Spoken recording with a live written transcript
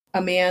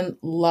a man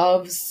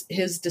loves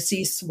his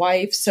deceased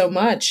wife so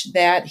much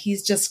that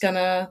he's just going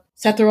to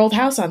set their old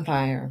house on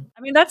fire.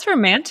 I mean, that's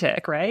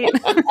romantic, right?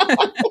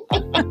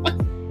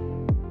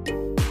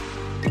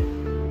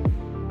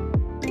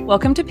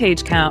 Welcome to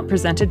Page Count,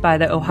 presented by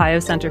the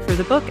Ohio Center for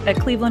the Book at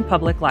Cleveland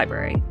Public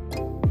Library.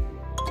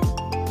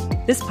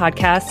 This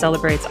podcast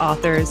celebrates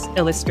authors,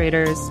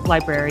 illustrators,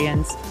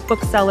 librarians,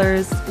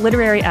 booksellers,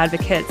 literary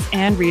advocates,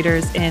 and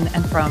readers in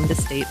and from the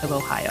state of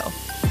Ohio.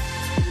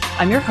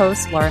 I'm your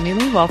host, Laura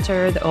Maylene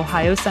Walter, the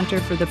Ohio Center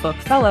for the Book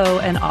Fellow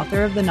and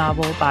author of the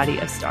novel Body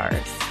of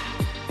Stars.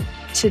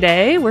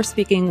 Today, we're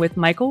speaking with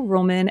Michael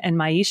Ruhlman and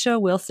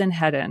Miesha Wilson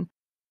Headen.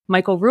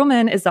 Michael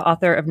Ruhlman is the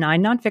author of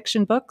 9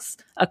 nonfiction books,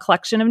 a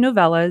collection of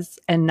novellas,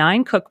 and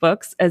 9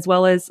 cookbooks, as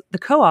well as the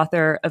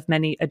co-author of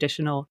many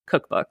additional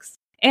cookbooks,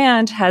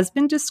 and has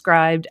been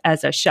described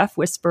as a chef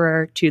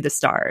whisperer to the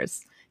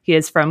stars. He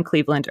is from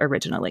Cleveland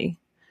originally.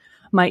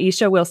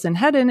 Miesha Wilson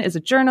Headen is a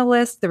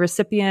journalist, the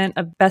recipient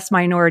of Best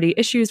Minority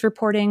Issues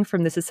Reporting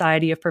from the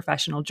Society of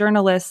Professional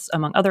Journalists,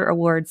 among other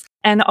awards,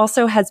 and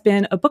also has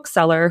been a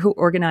bookseller who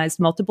organized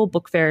multiple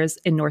book fairs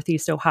in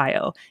Northeast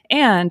Ohio,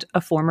 and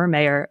a former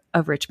mayor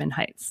of Richmond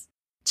Heights.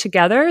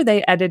 Together,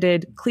 they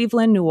edited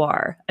Cleveland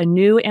Noir, a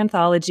new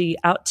anthology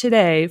out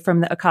today from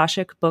the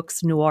Akashic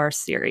Books Noir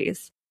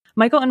series.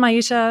 Michael and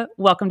Miesha,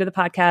 welcome to the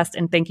podcast,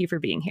 and thank you for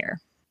being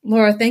here.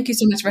 Laura, thank you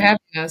so much for having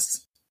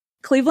us.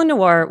 Cleveland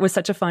Noir was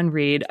such a fun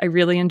read. I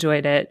really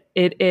enjoyed it.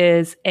 It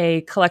is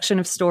a collection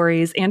of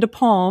stories and a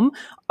poem,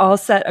 all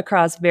set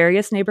across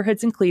various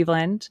neighborhoods in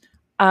Cleveland.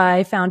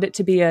 I found it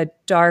to be a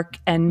dark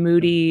and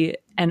moody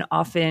and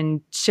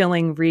often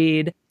chilling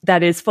read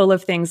that is full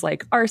of things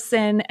like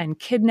arson and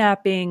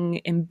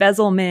kidnapping,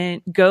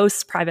 embezzlement,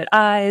 ghosts, private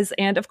eyes,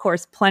 and of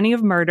course, plenty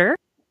of murder.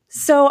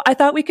 So I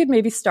thought we could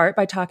maybe start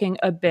by talking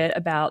a bit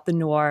about the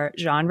noir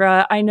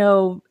genre. I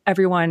know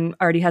everyone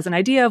already has an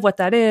idea of what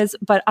that is,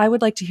 but I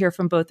would like to hear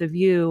from both of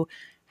you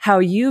how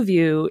you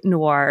view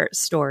noir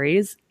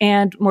stories,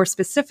 and more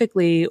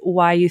specifically,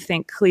 why you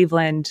think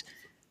Cleveland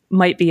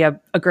might be a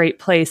great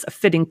place, a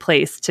fitting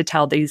place to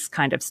tell these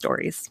kind of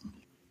stories.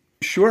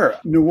 Sure.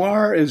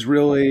 Noir is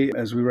really,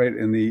 as we write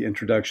in the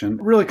introduction,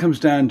 really comes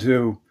down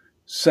to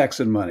sex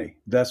and money.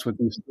 That's what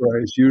these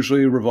stories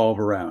usually revolve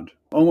around.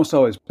 Almost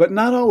always, but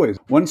not always.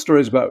 One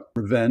story is about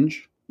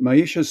revenge.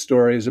 Miesha's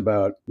story is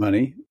about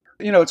money.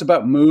 You know, it's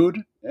about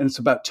mood and it's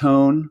about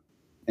tone,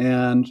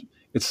 and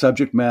its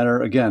subject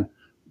matter, again,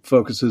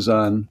 focuses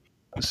on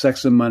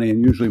sex and money,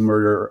 and usually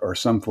murder or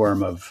some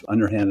form of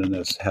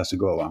underhandedness has to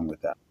go along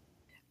with that.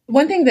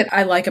 One thing that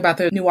I like about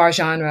the noir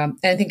genre, and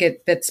I think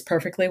it fits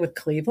perfectly with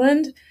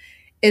Cleveland,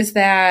 is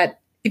that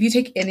if you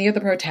take any of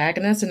the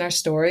protagonists in our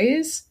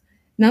stories,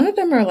 none of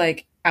them are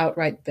like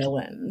outright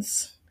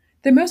villains.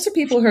 They're mostly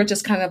people who are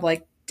just kind of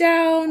like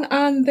down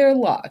on their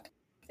luck.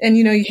 And,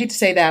 you know, you hate to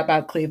say that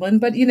about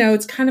Cleveland, but, you know,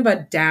 it's kind of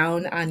a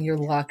down on your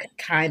luck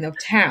kind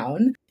of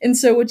town. And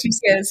so what you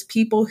get is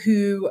people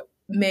who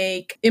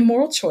make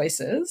immoral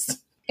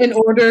choices in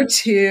order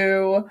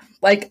to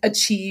like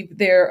achieve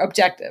their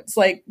objectives.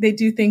 Like they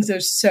do things that are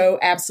so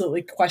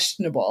absolutely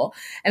questionable.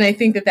 And I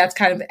think that that's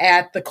kind of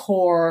at the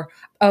core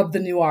of the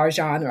noir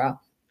genre.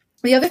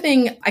 The other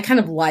thing I kind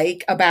of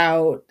like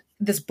about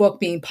this book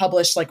being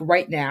published like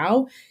right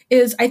now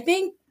is I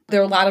think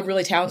there are a lot of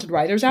really talented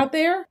writers out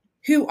there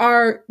who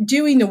are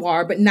doing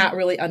noir, but not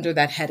really under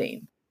that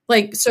heading.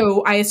 Like,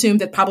 so I assume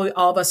that probably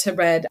all of us have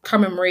read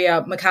Carmen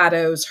Maria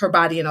Machado's Her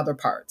Body and Other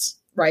Parts,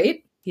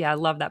 right? Yeah, I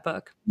love that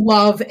book.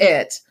 Love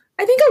it.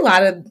 I think a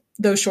lot of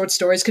those short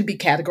stories could be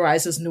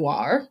categorized as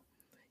noir.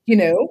 You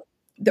know,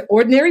 the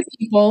ordinary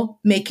people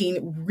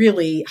making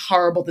really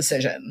horrible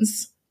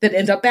decisions that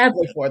end up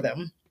badly for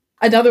them.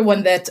 Another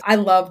one that I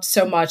loved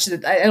so much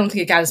that I don't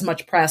think it got as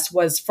much press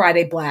was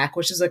Friday Black,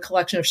 which is a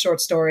collection of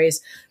short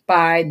stories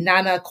by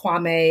Nana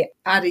Kwame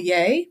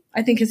Adeyemi,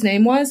 I think his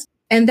name was.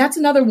 And that's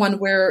another one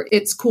where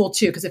it's cool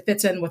too, because it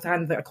fits in with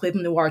kind of the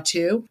Cleveland Noir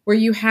too, where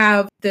you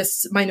have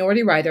this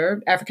minority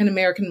writer,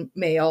 African-American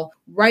male,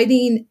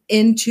 writing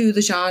into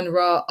the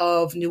genre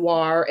of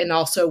noir and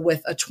also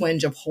with a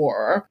twinge of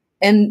horror.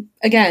 And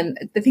again,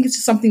 I think it's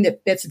just something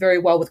that fits very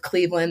well with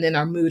Cleveland and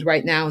our mood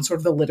right now and sort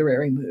of the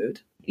literary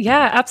mood.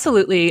 Yeah,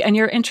 absolutely. And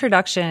your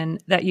introduction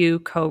that you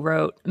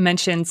co-wrote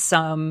mentioned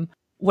some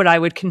what I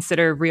would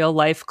consider real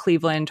life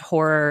Cleveland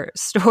horror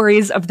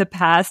stories of the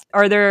past.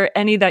 Are there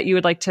any that you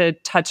would like to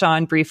touch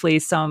on briefly,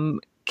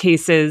 some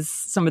cases,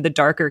 some of the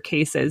darker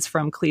cases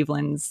from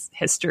Cleveland's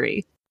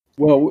history?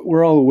 Well,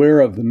 we're all aware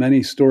of the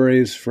many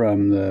stories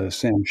from the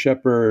Sam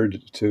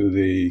Shepard to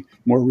the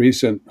more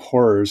recent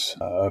horrors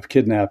of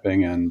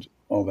kidnapping and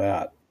all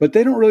that. But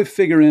they don't really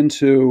figure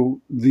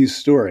into these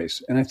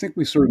stories. And I think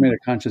we sort of made a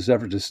conscious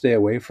effort to stay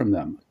away from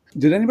them.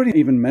 Did anybody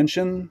even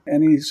mention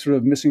any sort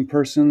of missing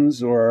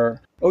persons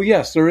or... Oh,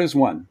 yes, there is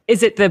one.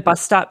 Is it the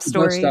bus stop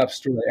story? The bus stop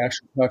story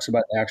actually talks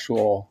about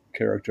actual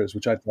characters,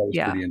 which I thought was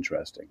pretty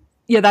interesting.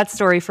 Yeah, that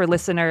story for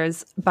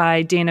listeners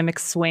by Dana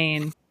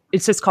McSwain.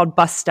 It's just called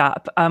Bus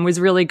Stop. It was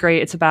really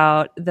great. It's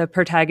about the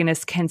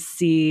protagonist can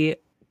see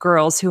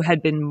girls who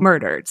had been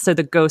murdered. So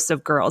the ghosts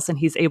of girls, and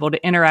he's able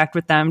to interact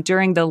with them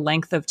during the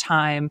length of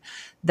time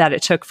that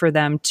it took for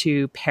them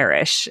to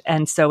perish.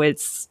 And so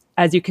it's,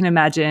 as you can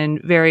imagine,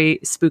 very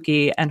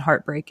spooky and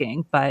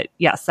heartbreaking. But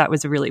yes, that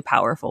was a really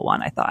powerful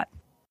one, I thought.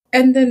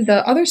 And then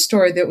the other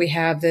story that we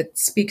have that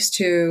speaks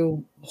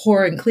to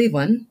horror in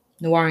Cleveland,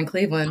 noir in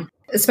Cleveland,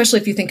 especially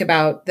if you think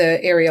about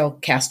the Ariel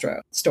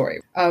Castro story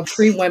of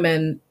 3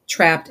 women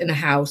trapped in a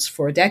house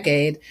for a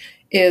decade,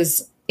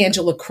 is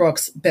Angela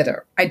Crook's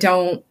Bitter. I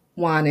don't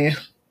want to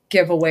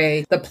give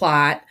away the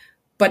plot,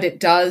 but it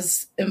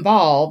does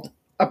involve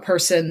a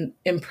person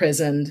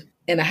imprisoned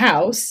in a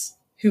house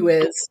who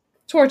is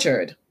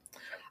tortured.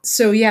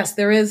 So yes,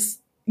 there is,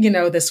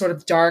 this sort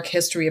of dark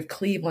history of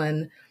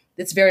Cleveland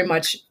that's very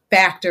much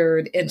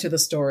factored into the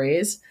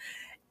stories.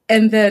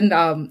 And then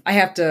I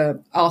have to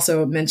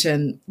also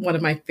mention one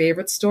of my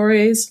favorite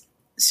stories,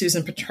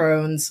 Susan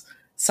Patrone's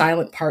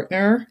Silent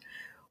Partner,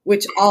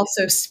 which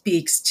also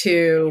speaks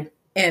to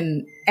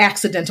an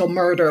accidental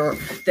murder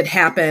that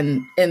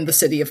happened in the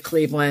city of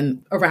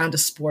Cleveland around a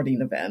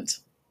sporting event.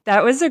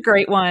 That was a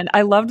great one.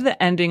 I loved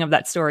the ending of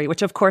that story,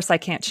 which of course I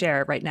can't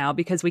share right now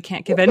because we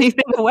can't give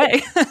anything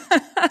away.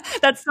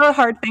 That's the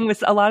hard thing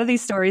with a lot of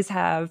these stories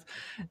have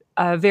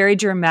very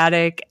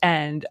dramatic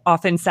and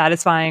often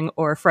satisfying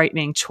or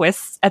frightening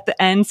twists at the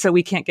end. So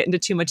we can't get into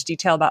too much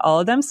detail about all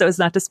of them. So as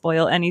not to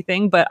spoil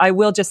anything, but I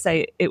will just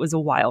say it was a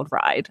wild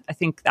ride. I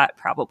think that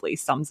probably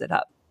sums it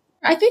up.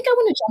 I think I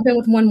want to jump in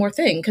with one more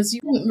thing because you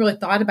hadn't really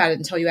thought about it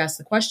until you asked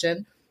the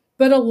question.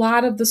 But a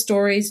lot of the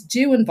stories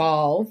do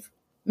involve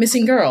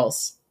missing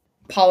girls.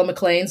 Paula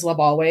McLean's Love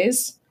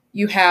Always.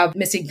 You have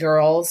missing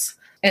girls.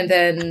 And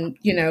then,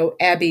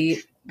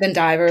 Abby Van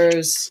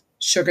Diver's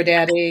Sugar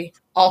Daddy.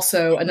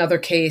 Also another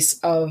case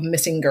of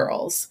missing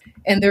girls.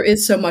 And there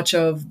is so much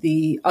of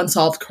the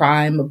unsolved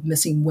crime of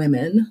missing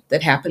women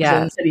that happens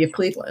in the city of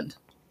Cleveland.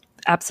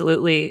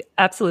 Absolutely.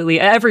 Absolutely.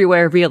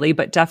 Everywhere, really,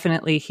 but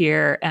definitely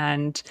here.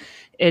 And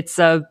it's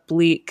a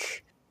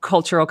bleak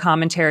cultural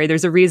commentary.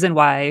 There's a reason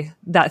why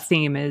that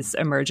theme is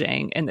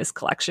emerging in this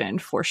collection,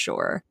 for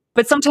sure.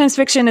 But sometimes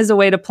fiction is a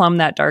way to plumb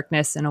that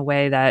darkness in a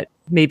way that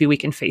maybe we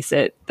can face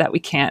it, that we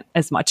can't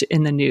as much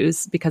in the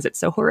news because it's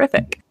so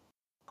horrific.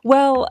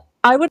 Well,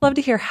 I would love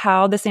to hear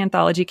how this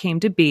anthology came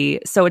to be.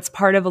 So it's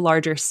part of a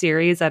larger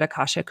series at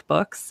Akashic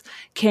Books.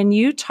 Can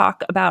you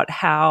talk about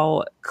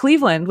how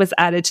Cleveland was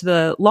added to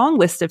the long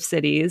list of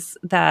cities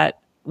that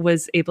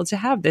was able to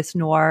have this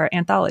noir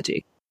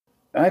anthology?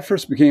 I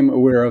first became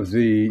aware of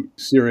the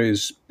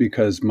series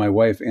because my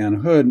wife, Ann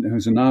Hood,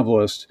 who's a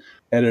novelist,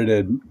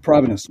 edited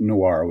Providence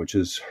Noir, which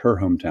is her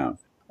hometown.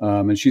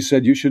 And she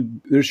said,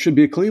 there should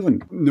be a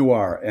Cleveland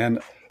Noir. And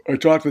I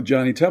talked with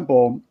Johnny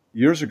Temple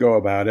years ago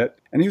about it,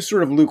 and he was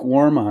sort of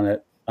lukewarm on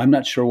it. I'm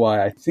not sure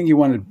why. I think he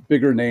wanted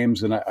bigger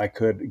names than I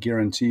could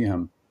guarantee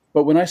him.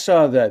 But when I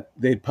saw that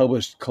they'd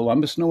published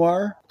Columbus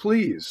Noir,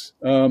 please.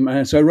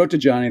 And so I wrote to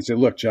Johnny and said,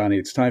 look, Johnny,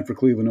 it's time for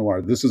Cleveland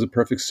Noir. This is a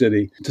perfect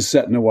city to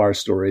set noir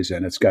stories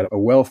in. It's got a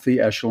wealthy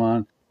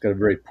echelon, got a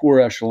very poor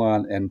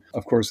echelon, and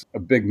of course, a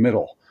big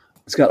middle.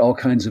 It's got all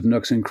kinds of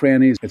nooks and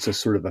crannies. It's a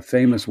sort of a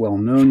famous,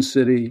 well-known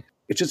city.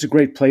 It's just a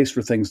great place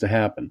for things to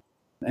happen.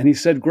 And he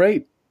said,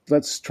 great.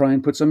 Let's try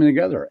and put something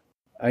together.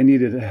 I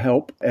needed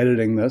help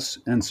editing this.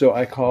 And so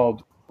I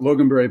called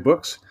Loganberry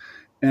Books,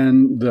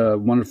 and the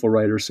wonderful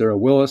writer Sarah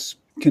Willis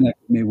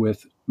connected me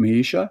with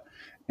Miesha.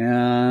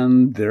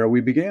 And there we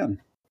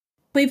began.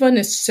 Cleveland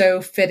is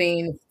so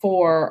fitting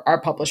for our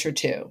publisher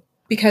too,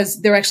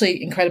 because they're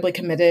actually incredibly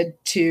committed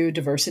to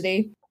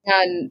diversity.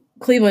 And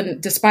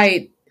Cleveland,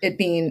 despite it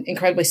being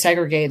incredibly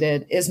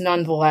segregated, is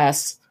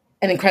nonetheless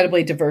an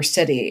incredibly diverse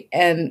city.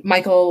 And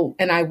Michael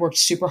and I worked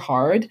super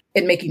hard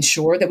at making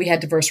sure that we had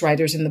diverse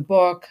writers in the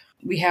book.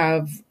 We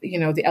have, the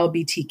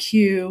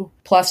LGBTQ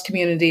plus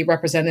community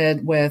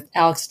represented with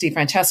Alex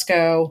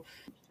DeFrancesco.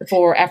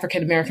 For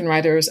African-American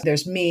writers,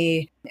 there's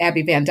me,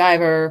 Abby Van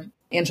Diver,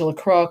 Angela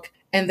Crook.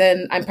 And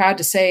then I'm proud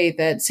to say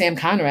that Sam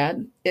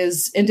Conrad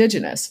is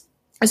Indigenous.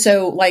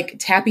 So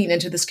tapping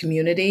into this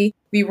community,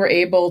 we were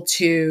able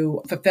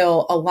to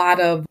fulfill a lot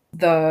of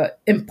the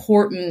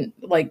important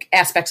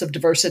aspects of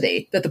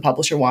diversity that the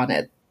publisher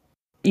wanted.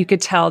 You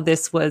could tell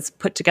this was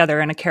put together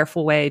in a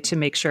careful way to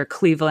make sure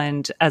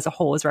Cleveland as a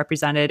whole is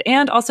represented.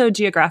 And also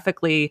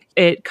geographically,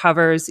 it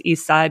covers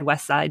East Side,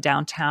 West Side,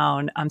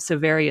 downtown, so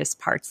various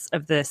parts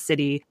of the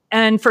city.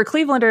 And for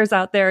Clevelanders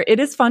out there, it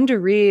is fun to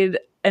read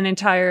an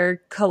entire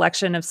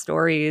collection of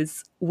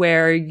stories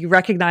where you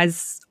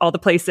recognize all the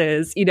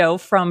places,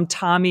 from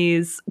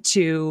Tommy's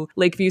to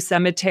Lakeview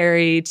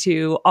Cemetery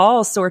to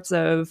all sorts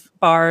of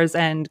bars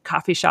and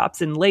coffee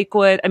shops in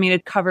Lakewood. I mean,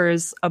 it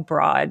covers a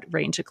broad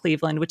range of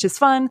Cleveland, which is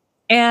fun.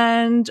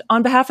 And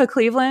on behalf of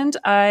Cleveland,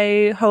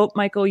 I hope,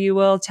 Michael, you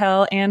will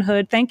tell Ann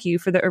Hood thank you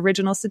for the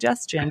original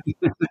suggestion.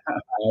 I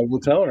will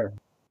tell her.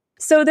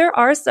 So there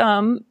are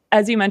some,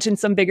 as you mentioned,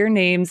 some bigger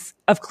names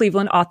of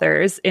Cleveland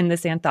authors in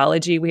this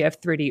anthology. We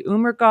have Thridi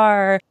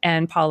Umergar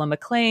and Paula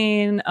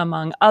McLean,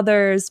 among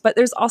others, but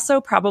there's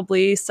also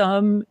probably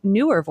some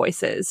newer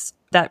voices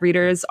that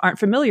readers aren't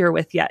familiar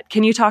with yet.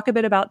 Can you talk a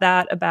bit about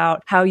that,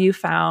 about how you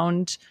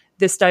found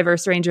this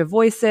diverse range of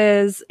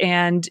voices?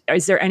 And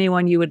is there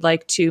anyone you would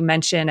like to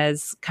mention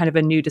as kind of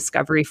a new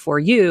discovery for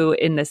you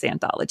in this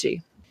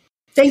anthology?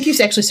 Thank you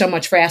actually so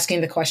much for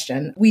asking the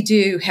question. We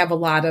do have a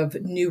lot of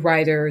new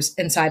writers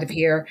inside of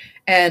here.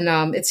 And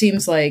it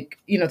seems like,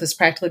 this is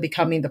practically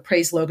becoming the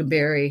Praise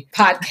Loganberry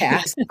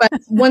podcast. But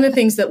one of the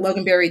things that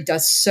Loganberry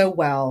does so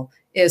well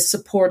is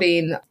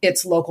supporting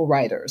its local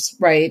writers,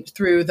 right?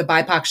 Through the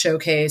BIPOC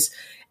Showcase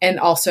and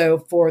also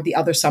for the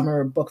other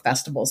summer book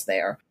festivals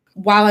there.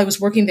 While I was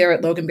working there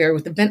at Loganberry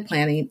with event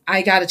planning,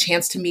 I got a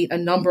chance to meet a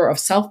number of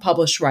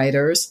self-published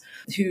writers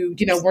who,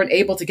 weren't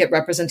able to get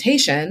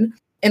representation.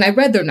 And I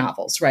read their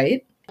novels,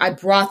 right? I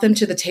brought them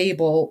to the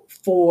table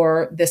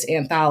for this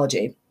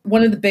anthology.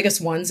 One of the biggest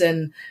ones,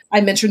 and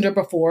I mentioned her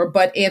before,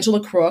 but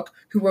Angela Crook,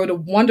 who wrote a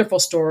wonderful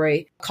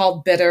story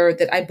called Bitter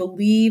that I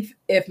believe,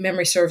 if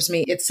memory serves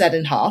me, it's set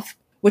in Huff,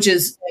 which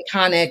is an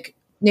iconic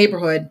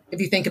neighborhood,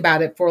 if you think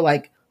about it, for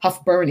like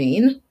Huff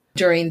burning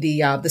during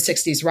the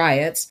 60s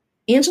riots.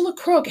 Angela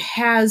Crook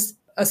has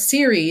a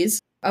series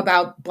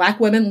about Black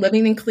women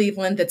living in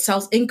Cleveland that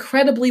sells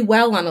incredibly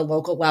well on a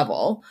local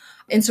level.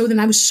 And so then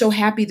I was so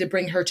happy to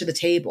bring her to the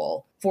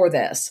table for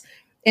this.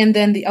 And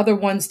then the other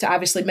ones to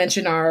obviously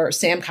mention are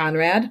Sam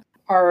Conrad,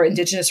 our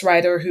Indigenous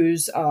writer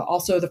who's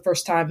also the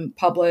first time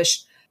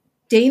published,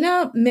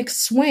 Dana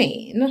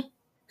McSwain,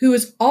 who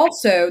is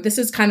also, this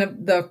is kind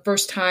of the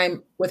first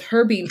time with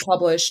her being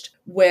published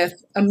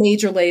with a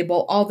major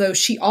label, although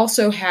she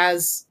also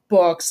has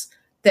books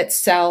that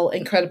sell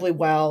incredibly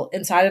well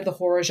inside of the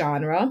horror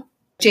genre.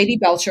 J.D.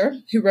 Belcher,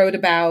 who wrote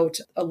about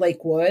a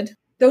Lakewood.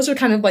 Those are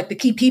kind of like the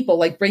key people,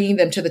 like bringing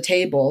them to the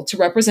table to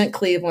represent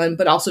Cleveland,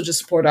 but also to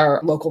support our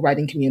local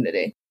writing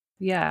community.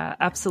 Yeah,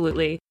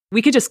 absolutely.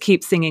 We could just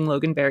keep singing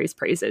Loganberry's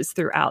praises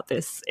throughout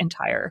this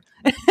entire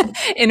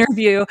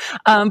interview.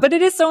 But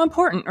it is so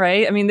important,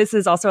 right? I mean, this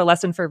is also a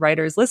lesson for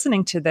writers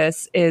listening to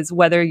this, is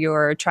whether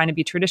you're trying to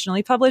be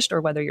traditionally published or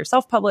whether you're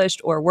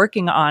self-published or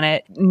working on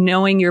it,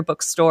 knowing your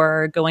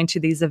bookstore, going to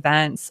these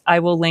events. I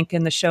will link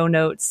in the show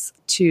notes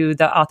to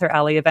the Author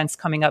Alley events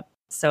coming up.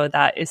 So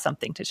that is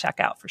something to check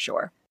out for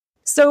sure.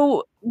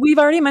 So we've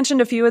already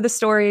mentioned a few of the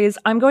stories.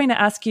 I'm going to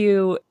ask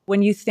you,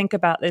 when you think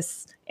about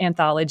this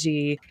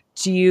anthology,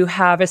 do you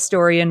have a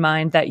story in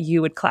mind that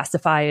you would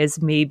classify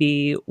as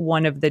maybe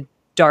one of the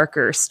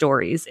darker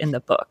stories in the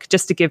book,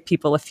 just to give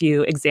people a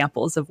few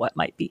examples of what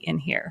might be in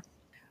here?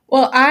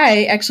 Well,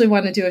 I actually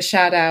want to do a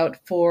shout out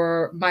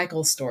for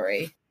Michael's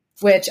story,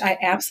 which I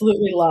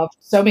absolutely love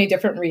for so many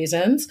different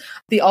reasons.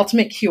 The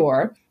Ultimate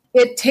Cure.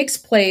 It takes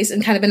place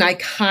in kind of an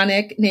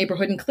iconic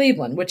neighborhood in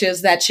Cleveland, which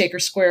is that Shaker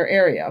Square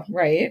area,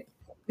 right?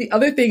 The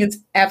other thing is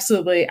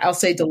absolutely, I'll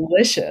say,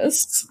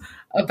 delicious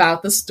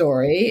about the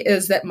story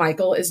is that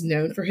Michael is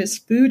known for his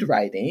food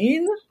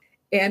writing,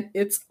 and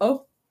it's a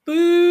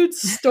food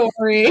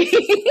story.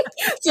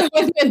 So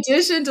in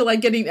addition to like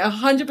getting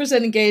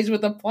 100% engaged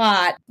with the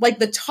plot, like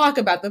the talk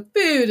about the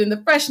food and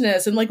the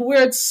freshness and like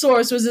where it's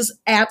sourced was just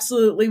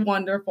absolutely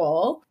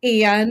wonderful.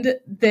 And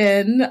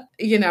then,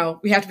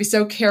 we have to be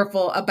so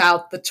careful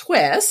about the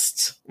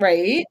twist,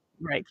 right?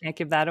 Right. Can't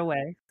give that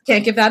away.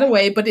 Can't give that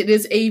away, but it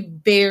is a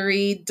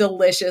very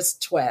delicious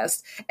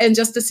twist. And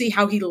just to see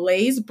how he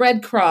lays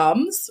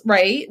breadcrumbs,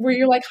 right? Where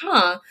you're like,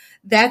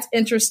 that's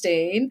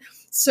interesting.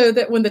 So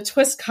that when the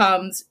twist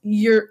comes,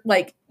 you're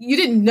like, you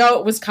didn't know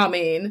it was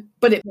coming,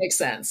 but it makes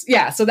sense.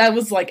 Yeah. So that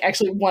was like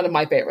actually one of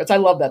my favorites. I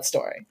love that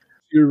story.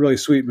 You're really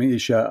sweet,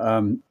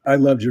 Miesha. I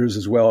loved yours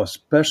as well,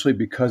 especially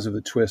because of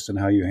the twist and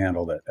how you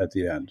handled it at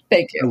the end.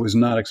 Thank you. I was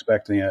not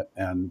expecting it.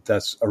 And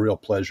that's a real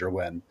pleasure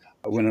when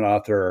an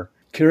author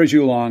carries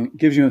you along,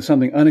 gives you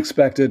something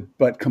unexpected,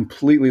 but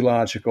completely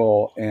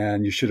logical,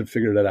 and you should have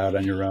figured it out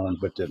on your own,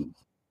 but didn't.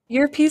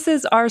 Your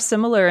pieces are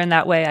similar in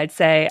that way, I'd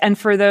say. And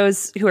for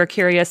those who are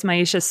curious,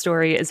 Miesha's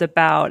story is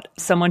about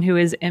someone who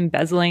is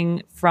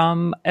embezzling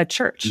from a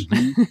church.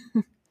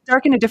 Mm-hmm.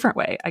 Dark in a different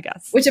way, I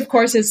guess. Which, of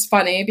course, is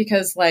funny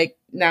because, like,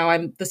 now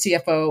I'm the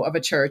CFO of a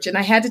church. And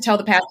I had to tell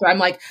the pastor, I'm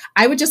like,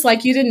 I would just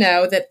like you to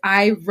know that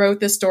I wrote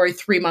this story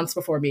 3 months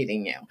before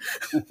meeting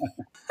you.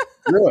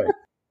 Really?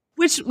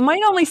 Which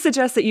might only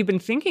suggest that you've been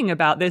thinking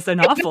about this an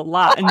awful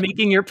lot and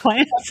making your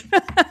plans.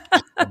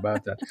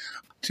 About that.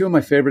 Two of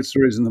my favorite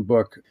stories in the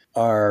book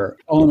are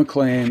Ola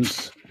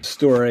McClain's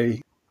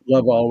story,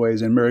 Love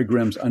Always, and Mary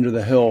Grimm's Under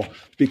the Hill,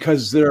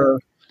 because they're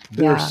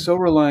so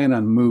reliant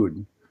on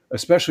mood,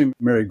 especially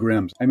Mary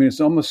Grimm's. I mean,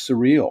 it's almost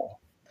surreal.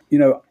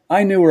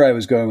 I knew where I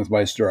was going with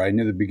my story. I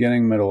knew the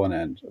beginning, middle, and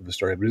end of the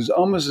story, but it was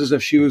almost as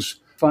if she was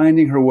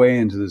finding her way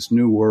into this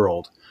new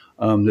world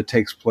that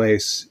takes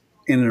place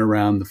in and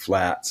around the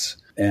flats.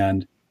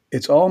 And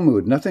it's all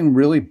mood. Nothing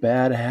really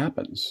bad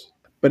happens,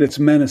 but it's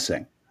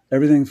menacing.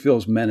 Everything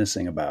feels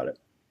menacing about it.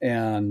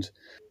 And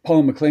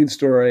Paula McClain's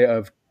story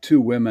of two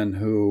women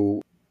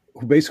who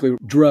basically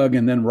drug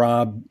and then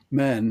rob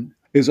men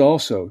is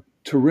also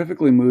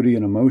terrifically moody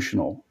and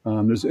emotional.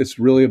 It's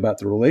really about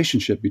the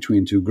relationship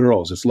between two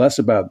girls. It's less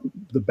about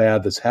the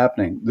bad that's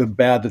happening, the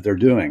bad that they're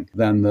doing,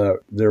 than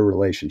their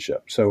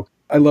relationship. So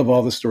I love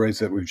all the stories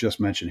that we've just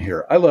mentioned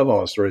here. I love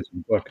all the stories in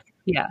the book.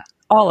 Yeah,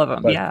 all of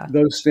them. But Yeah.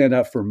 those stand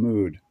out for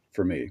mood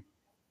for me.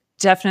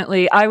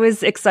 Definitely. I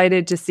was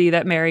excited to see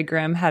that Mary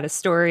Grimm had a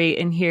story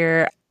in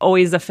here.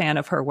 Always a fan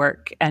of her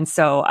work. And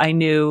so I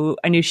knew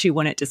she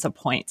wouldn't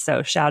disappoint.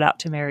 So shout out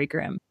to Mary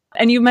Grimm.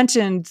 And you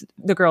mentioned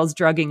the girls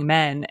drugging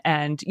men.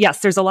 And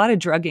yes, there's a lot of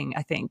drugging,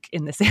 I think,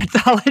 in this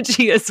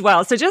anthology as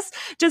well. So just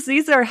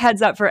these are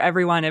heads up for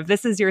everyone. If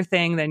this is your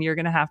thing, then you're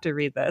going to have to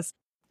read this.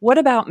 What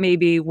about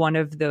maybe one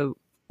of the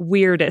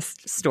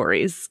weirdest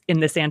stories in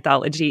this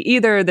anthology,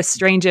 either the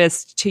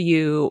strangest to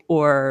you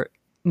or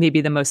maybe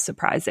the most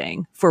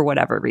surprising for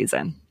whatever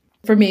reason?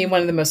 For me,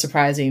 one of the most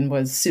surprising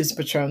was Susan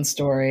Patron's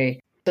story,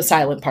 The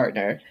Silent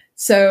Partner.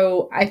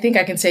 So I think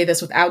I can say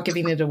this without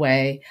giving it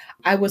away.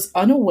 I was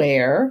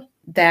unaware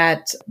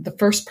that the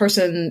first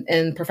person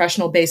in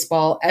professional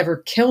baseball ever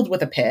killed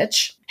with a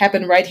pitch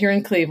happened right here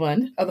in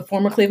Cleveland, of the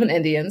former Cleveland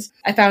Indians.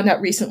 I found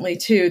out recently,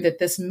 too, that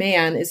this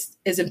man is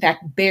in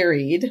fact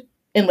buried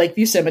in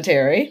Lakeview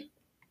Cemetery.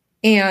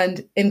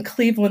 And in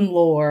Cleveland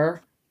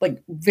lore,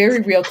 like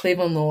very real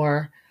Cleveland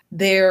lore,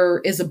 there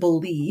is a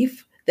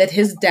belief that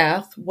his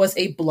death was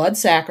a blood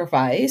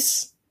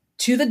sacrifice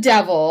to the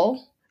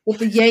devil that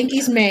the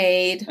Yankees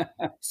made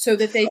so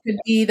that they could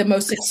be the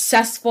most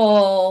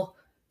successful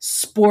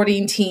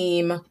sporting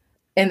team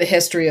in the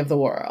history of the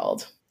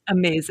world.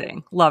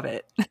 Amazing. Love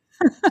it.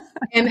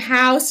 And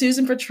how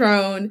Susan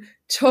Patron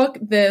took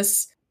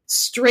this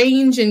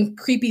strange and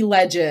creepy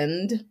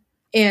legend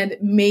and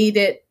made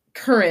it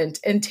current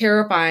and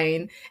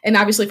terrifying. And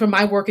obviously from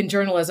my work in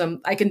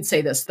journalism, I can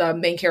say this, the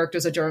main character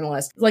is a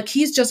journalist. Like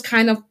he's just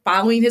kind of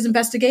following his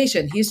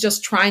investigation. He's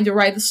just trying to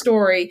write the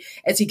story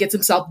as he gets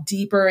himself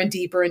deeper and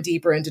deeper and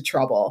deeper into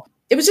trouble.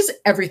 It was just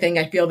everything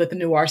I feel that the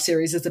Noir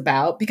series is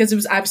about, because it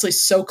was obviously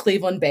so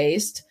Cleveland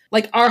based.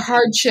 Like our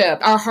hardship,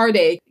 our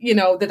heartache,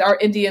 that our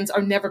Indians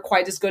are never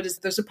quite as good as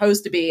they're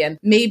supposed to be. And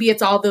maybe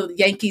it's all the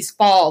Yankees'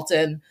 fault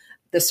and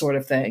this sort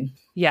of thing.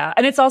 Yeah.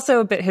 And it's also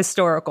a bit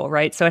historical,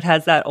 right? So it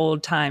has that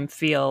old time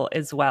feel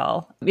as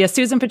well. Yeah.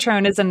 Susan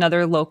Patron is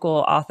another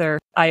local author.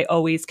 I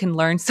always can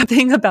learn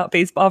something about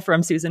baseball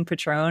from Susan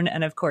Patron.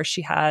 And of course,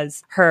 she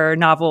has her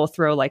novel,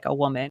 Throw Like a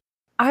Woman.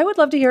 I would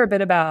love to hear a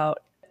bit about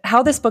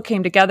how this book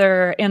came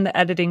together and the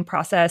editing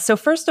process. So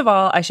first of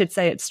all, I should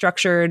say it's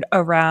structured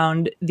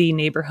around the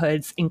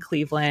neighborhoods in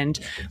Cleveland.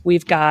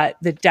 We've got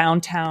the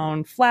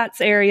downtown Flats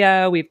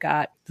area. We've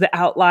got the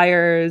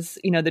outliers,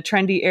 the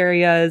trendy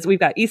areas. We've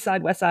got East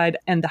Side, West Side,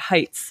 and the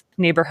Heights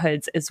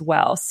neighborhoods as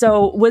well.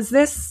 So was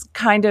this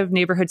kind of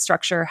neighborhood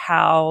structure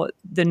how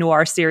the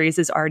Noir series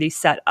is already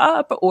set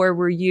up, or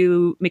were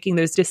you making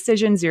those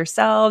decisions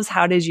yourselves?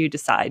 How did you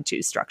decide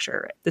to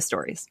structure the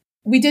stories?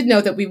 We did know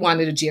that we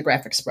wanted a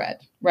geographic spread,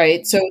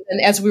 right? So, and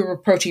as we were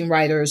approaching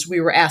writers, we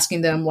were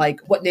asking them,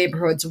 like, what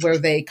neighborhoods were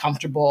they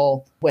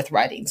comfortable with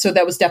writing? So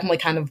that was definitely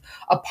kind of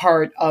a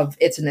part of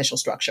its initial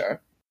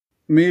structure.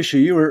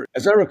 Miesha,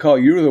 as I recall,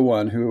 you were the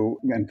one who,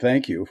 and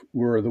thank you,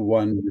 were the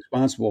one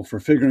responsible for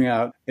figuring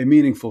out a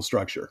meaningful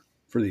structure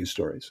for these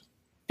stories.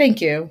 Thank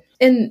you.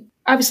 And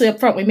obviously up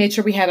front, we made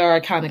sure we had our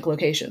iconic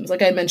locations.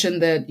 Like I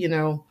mentioned that,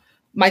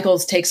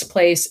 Michael's takes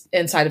place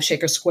inside of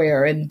Shaker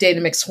Square, and Dana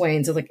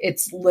McSwain's is like,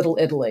 it's Little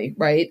Italy,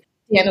 right?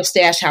 Piano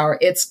Stashhour,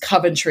 it's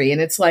Coventry. And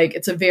it's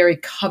a very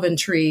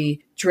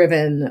Coventry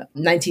driven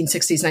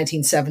 1960s,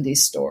 1970s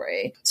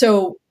story.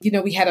 So,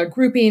 we had our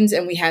groupings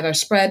and we had our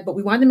spread, but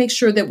we wanted to make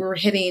sure that we were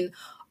hitting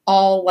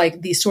all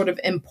like these sort of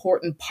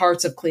important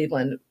parts of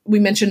Cleveland. We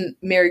mentioned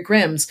Mary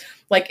Grimm's,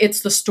 like it's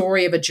the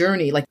story of a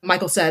journey. Like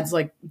Michael said,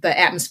 like the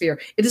atmosphere,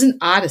 it is an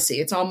odyssey.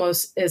 It's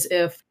almost as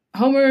if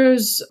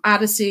Homer's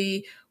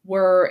Odyssey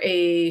were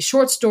a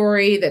short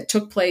story that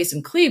took place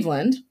in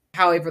Cleveland.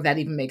 However, that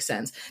even makes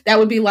sense. That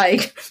would be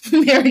like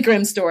Mary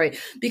Grimm's story,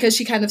 because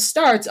she kind of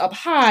starts up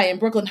high in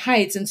Brooklyn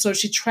Heights. And so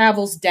she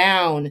travels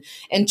down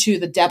into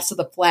the depths of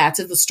the flats,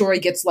 and the story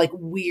gets like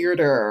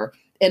weirder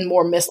and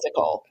more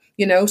mystical,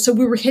 So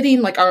we were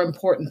hitting like our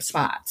important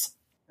spots.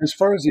 As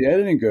far as the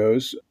editing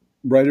goes,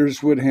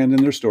 writers would hand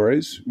in their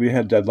stories. We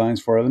had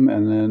deadlines for them,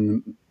 and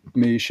then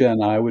Miesha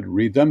and I would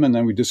read them, and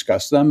then we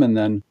discuss them. And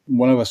then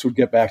one of us would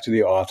get back to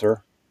the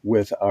author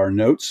with our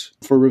notes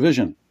for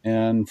revision.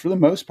 And for the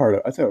most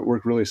part, I thought it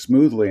worked really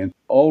smoothly. And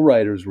all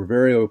writers were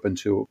very open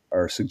to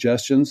our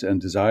suggestions and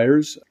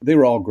desires. They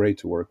were all great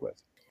to work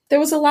with. There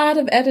was a lot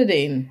of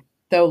editing,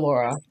 though,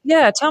 Laura.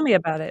 Yeah, tell me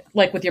about it.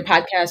 Like with your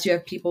podcast, you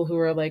have people who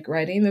are like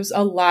writing. There's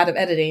a lot of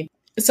editing.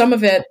 Some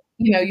of it,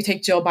 you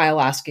take Jill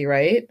Bialowski,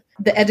 right?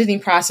 The editing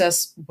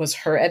process was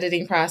her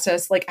editing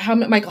process. Like,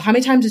 Michael, how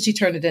many times did she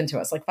turn it into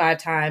us? Like 5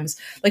 times.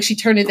 Like she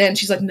turned it in.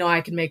 She's like, no,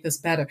 I can make this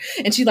better.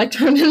 And she like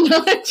turned in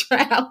another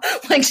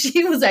draft. Like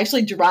she was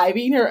actually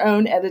driving her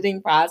own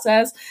editing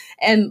process.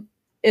 And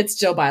it's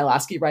Jill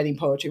Bialowski writing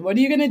poetry. What are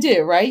you going to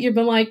do? Right. You've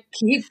been like,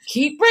 keep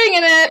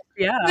bringing it.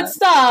 Yeah. Good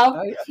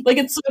stuff. Like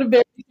it's sort of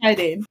very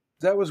exciting.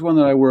 That was one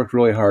that I worked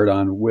really hard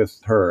on with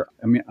her.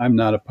 I mean, I'm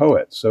not a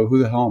poet, so who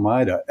the hell am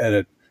I to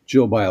edit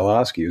Jill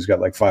Bialowski, who's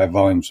got like 5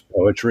 volumes of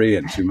poetry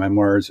and 2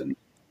 memoirs and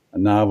a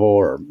novel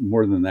or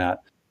more than that.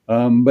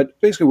 But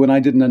basically, when I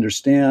didn't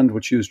understand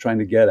what she was trying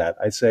to get at,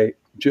 I'd say,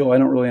 Jill, I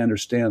don't really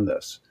understand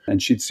this.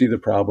 And she'd see the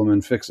problem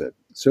and fix it.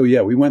 So,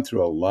 yeah, we went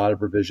through a lot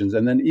of revisions.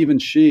 And then even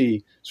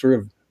she sort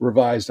of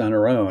revised on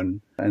her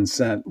own and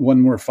sent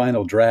one more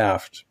final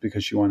draft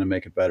because she wanted to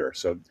make it better.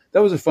 So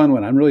that was a fun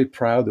one. I'm really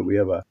proud that we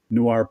have a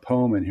noir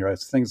poem in here. I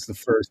think it's the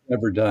first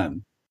ever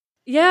done.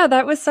 Yeah,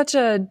 that was such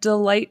a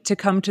delight to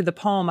come to the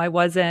poem. I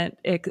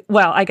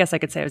guess I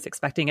could say I was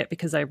expecting it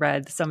because I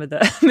read some of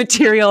the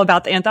material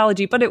about the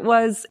anthology, but it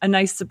was a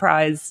nice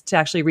surprise to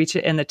actually reach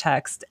it in the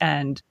text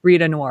and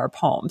read a noir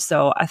poem.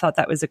 So I thought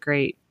that was a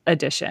great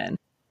addition.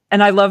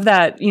 And I love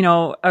that,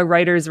 a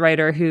writer's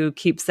writer who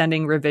keeps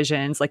sending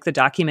revisions, like the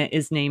document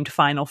is named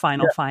final, 5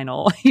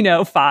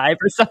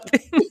 or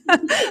something.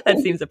 That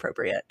seems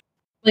appropriate.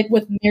 Like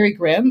with Mary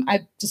Grimm,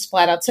 I just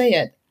flat out say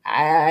it.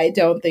 I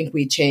don't think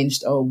we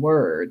changed a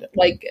word.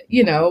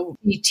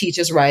 He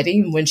teaches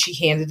writing. When she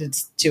handed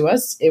it to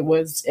us, it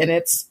was in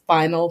its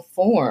final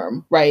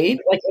form, right?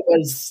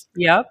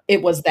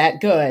 It was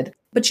that good.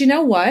 But you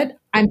know what?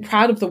 I'm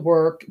proud of the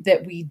work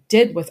that we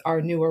did with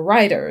our newer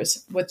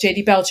writers, with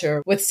J.D.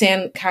 Belcher, with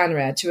Sam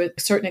Conrad, to a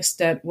certain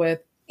extent with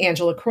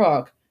Angela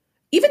Crook,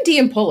 even Dee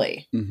and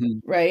Pulley,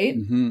 right?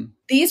 Mm-hmm.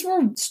 These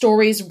were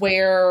stories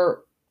where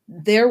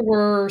there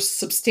were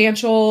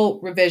substantial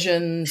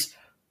revisions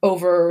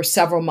over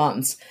several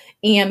months.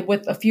 And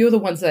with a few of the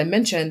ones that I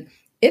mentioned,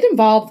 it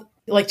involved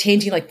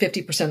changing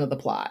 50% of the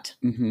plot.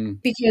 Mm-hmm.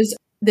 Because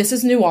this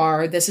is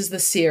noir, this is the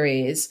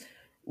series.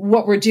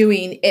 What we're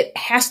doing, it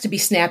has to be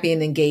snappy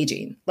and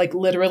engaging.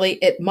 Literally,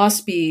 it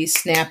must be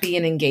snappy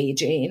and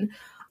engaging.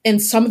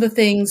 And some of the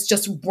things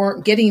just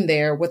weren't getting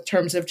there with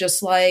terms of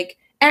just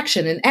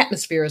action and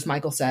atmosphere, as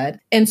Michael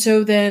said. And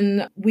so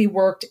then we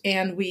worked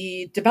and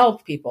we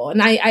developed people.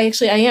 And I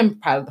am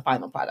proud of the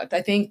final product.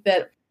 I think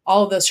that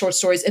all of those short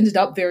stories ended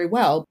up very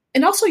well.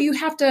 And also you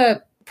have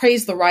to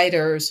praise the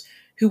writers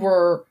who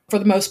were, for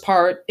the most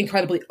part,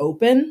 incredibly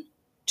open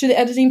to the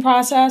editing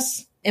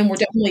process and were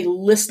definitely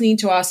listening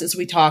to us as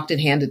we talked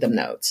and handed them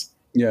notes.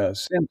 Yeah,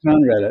 Sam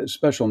Conrad, a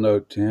special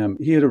note to him.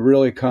 He had a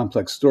really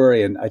complex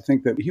story, and I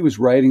think that he was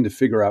writing to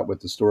figure out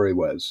what the story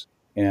was.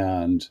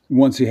 And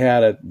once he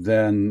had it,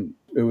 then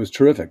it was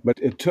terrific. But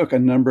it took a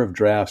number of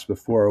drafts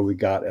before we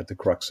got at the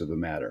crux of the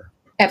matter.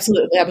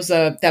 Absolutely.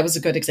 That was a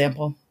good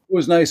example. What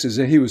was nice is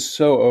that he was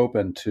so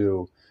open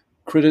to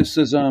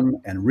criticism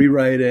and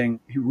rewriting.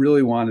 He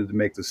really wanted to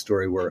make the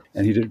story work,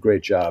 and he did a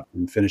great job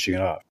in finishing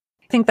it off.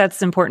 I think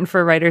that's important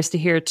for writers to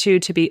hear too,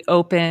 to be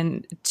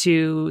open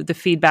to the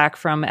feedback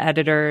from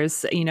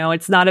editors.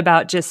 It's not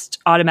about just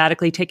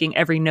automatically taking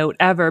every note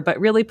ever, but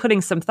really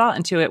putting some thought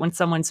into it when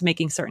someone's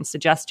making certain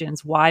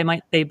suggestions. Why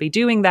might they be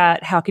doing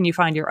that? How can you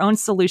find your own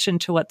solution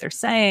to what they're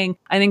saying?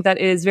 I think that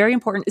is very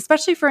important,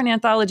 especially for an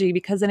anthology,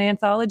 because an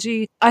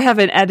anthology, I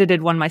haven't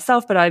edited one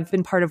myself, but I've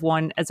been part of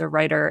one as a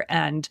writer,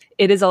 and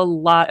it is a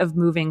lot of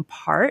moving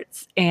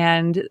parts.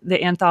 And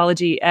the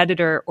anthology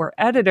editor or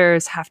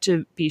editors have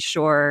to be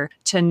sure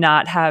to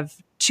not have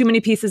too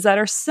many pieces that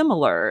are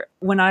similar.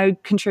 When I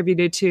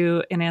contributed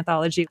to an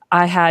anthology,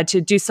 I had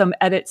to do some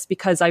edits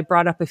because I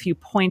brought up a few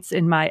points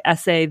in my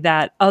essay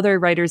that other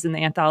writers in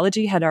the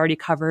anthology had already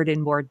covered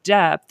in more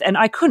depth. And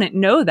I couldn't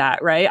know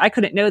that, right? I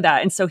couldn't know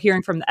that. And so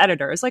hearing from the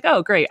editor is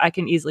oh, great, I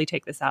can easily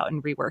take this out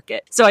and rework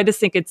it. So I just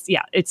think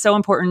it's so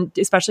important,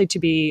 especially to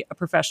be a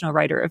professional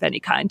writer of any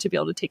kind, to be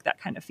able to take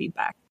that kind of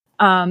feedback.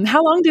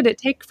 How long did it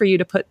take for you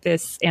to put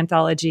this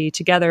anthology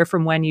together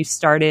from when you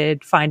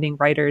started finding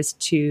writers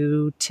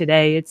to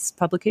today, it's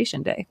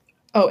publication day?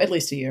 Oh, at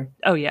least a year.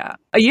 Oh, yeah.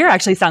 A year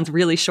actually sounds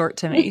really short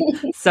to me.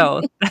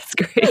 So that's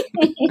great.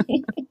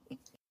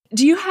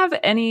 Do you have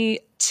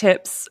any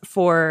tips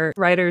for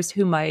writers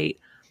who might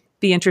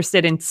be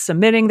interested in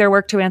submitting their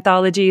work to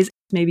anthologies?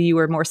 Maybe you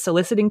were more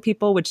soliciting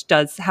people, which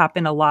does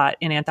happen a lot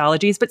in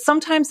anthologies, but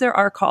sometimes there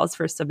are calls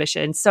for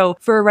submission. So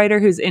for a writer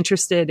who's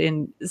interested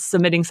in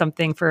submitting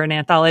something for an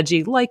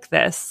anthology like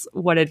this,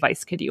 what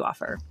advice could you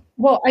offer?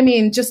 Well,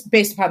 just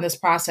based upon this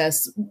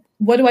process,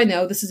 what do I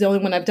know? This is the only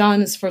one I've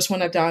done. It's the first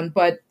one I've done,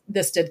 but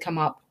this did come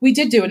up. We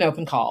did do an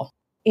open call,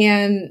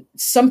 and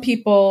some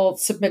people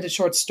submitted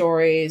short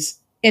stories,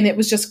 and it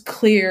was just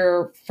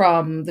clear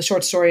from the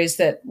short stories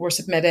that were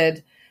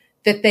submitted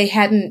that they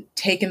hadn't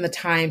taken the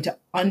time to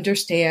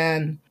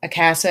understand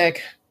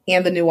Akashic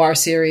and the Noir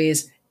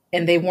series,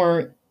 and they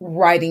weren't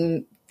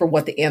writing for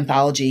what the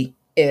anthology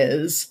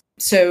is.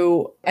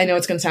 So I know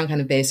it's going to sound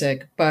kind of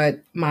basic,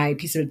 but my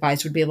piece of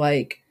advice would be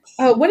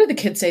oh, what do the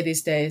kids say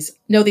these days?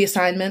 Know the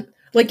assignment?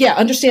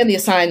 Understand the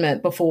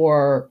assignment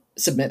before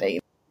submitting.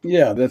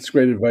 Yeah, that's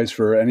great advice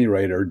for any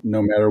writer,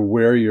 no matter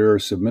where you're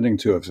submitting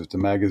to, if it's a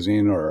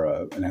magazine or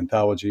an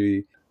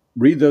anthology.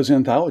 Read those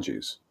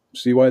anthologies.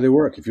 See why they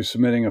work. If you're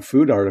submitting a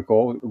food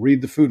article,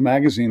 read the food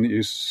magazine that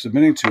you're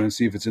submitting to and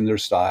see if it's in their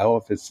style,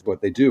 if it's what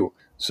they do.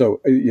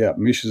 So, yeah,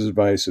 Miesha's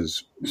advice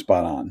is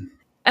spot on.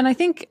 And I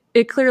think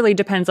it clearly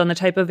depends on the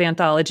type of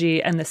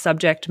anthology and the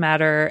subject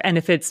matter, and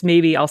if it's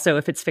maybe also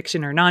if it's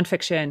fiction or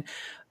nonfiction.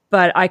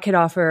 But I could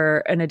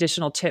offer an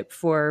additional tip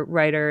for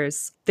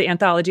writers. The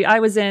anthology I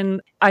was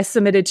in, I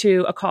submitted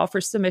to a call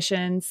for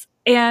submissions.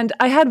 And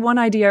I had one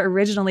idea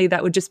originally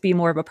that would just be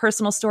more of a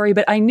personal story,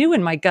 but I knew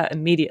in my gut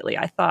immediately.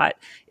 I thought,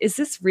 is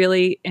this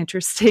really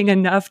interesting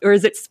enough, or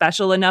is it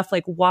special enough?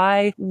 Like,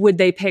 why would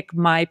they pick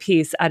my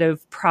piece out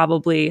of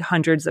probably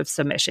hundreds of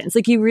submissions?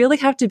 Like, you really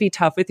have to be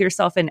tough with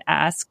yourself and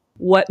ask,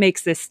 what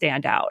makes this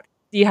stand out?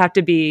 You have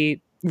to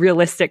be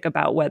realistic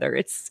about whether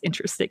it's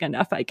interesting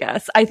enough, I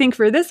guess. I think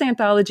for this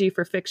anthology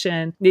for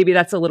fiction, maybe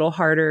that's a little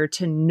harder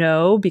to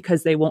know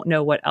because they won't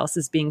know what else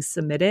is being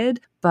submitted.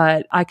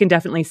 But I can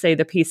definitely say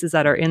the pieces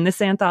that are in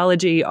this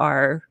anthology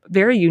are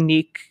very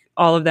unique,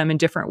 all of them in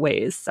different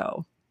ways.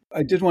 So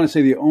I did want to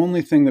say the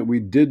only thing that we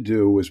did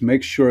do was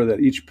make sure that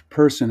each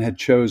person had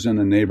chosen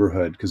a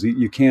neighborhood, because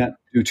you can't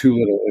do two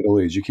Little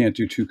Italies, you can't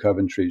do two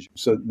Coventrys.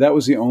 So that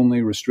was the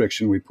only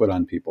restriction we put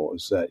on people,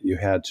 is that you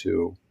had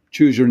to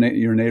choose your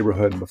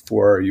neighborhood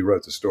before you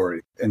wrote the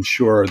story.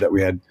 Ensure that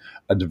we had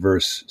a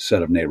diverse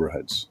set of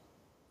neighborhoods.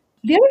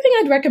 The other thing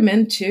I'd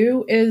recommend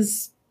too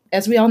is,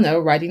 as we all know,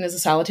 writing is a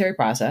solitary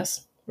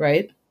process,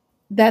 right?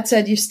 That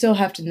said, you still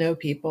have to know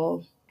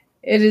people.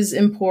 It is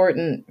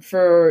important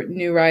for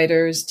new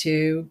writers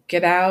to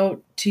get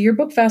out to your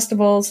book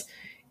festivals.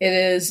 It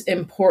is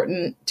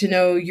important to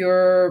know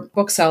your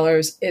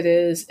booksellers. It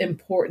is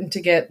important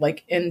to get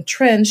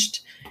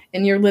entrenched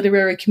in your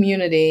literary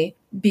community,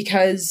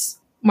 because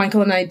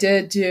Michael and I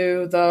did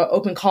do the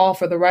open call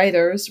for the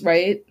writers,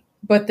 right?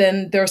 But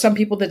then there are some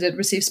people that did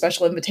receive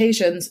special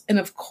invitations. And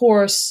of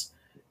course,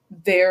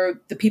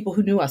 they're the people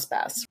who knew us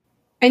best.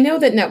 I know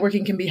that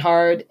networking can be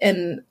hard,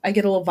 and I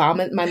get a little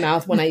vomit in my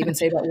mouth when I even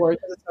say that word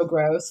because it's so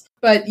gross.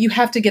 But you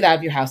have to get out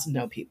of your house and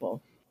know people.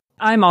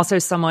 I'm also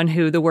someone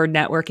who the word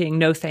networking,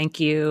 no thank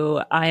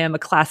you. I am a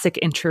classic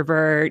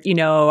introvert.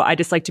 I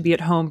just like to be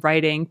at home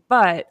writing.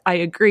 But I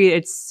agree,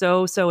 it's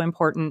so, so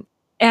important.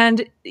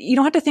 And you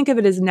don't have to think of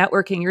it as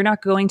networking. You're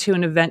not going to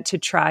an event to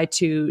try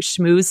to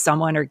schmooze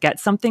someone or get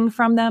something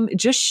from them.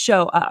 Just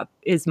show up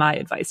is my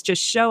advice.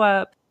 Just show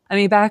up. I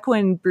mean, back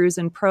when Brews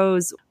and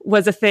Prose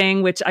was a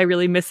thing, which I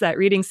really miss that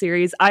reading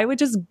series, I would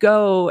just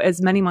go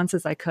as many months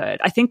as I could.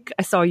 I think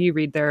I saw you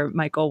read there,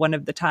 Michael, one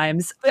of the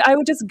times. I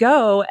would just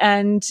go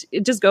and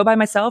just go by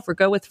myself or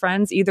go with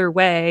friends, either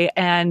way.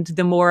 And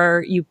the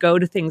more you go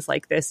to things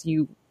like this,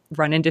 you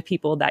run into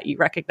people that you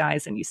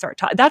recognize and you start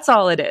talking. That's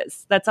all it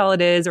is. That's all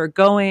it is. Or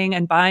going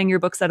and buying your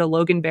books at a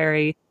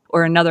Loganberry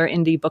or another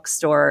indie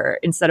bookstore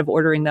instead of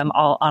ordering them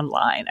all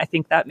online. I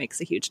think that makes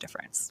a huge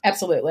difference.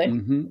 Absolutely.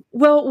 Mm-hmm.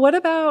 Well, what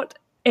about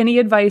any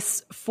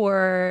advice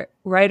for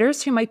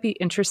writers who might be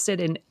interested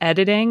in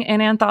editing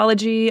an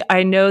anthology?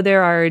 I know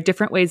there are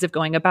different ways of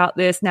going about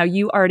this. Now,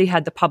 you already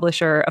had the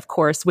publisher, of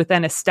course, with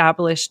an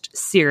established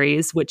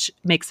series, which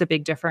makes a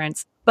big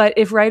difference. But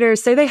if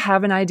writers say they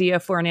have an idea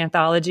for an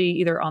anthology,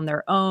 either on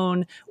their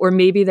own, or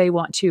maybe they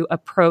want to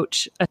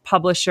approach a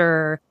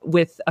publisher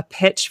with a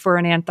pitch for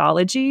an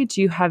anthology,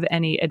 do you have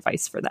any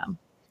advice for them?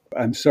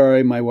 I'm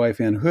sorry my wife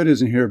Ann Hood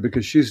isn't here,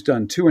 because she's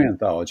done 2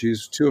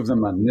 anthologies, 2 of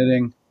them on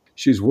knitting.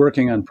 She's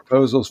working on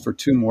proposals for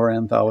 2 more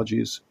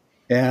anthologies.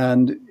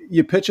 And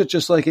you pitch it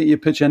just like you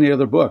pitch any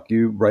other book.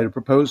 You write a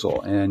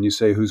proposal and you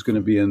say who's going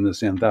to be in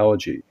this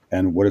anthology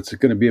and what it's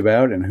going to be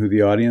about and who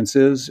the audience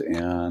is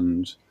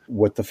and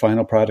what the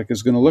final product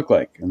is going to look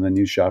like. And then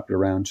you shop it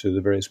around to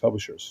the various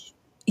publishers.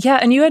 Yeah.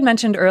 And you had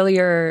mentioned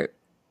earlier,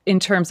 in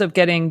terms of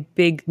getting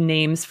big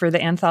names for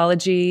the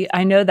anthology,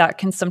 I know that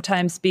can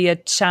sometimes be a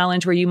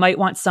challenge where you might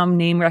want some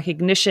name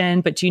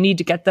recognition, but you need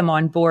to get them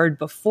on board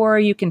before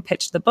you can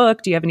pitch the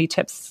book. Do you have any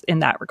tips in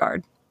that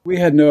regard? We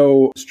had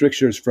no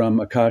strictures from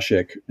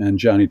Akashic and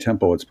Johnny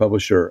Temple, its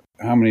publisher,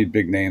 how many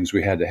big names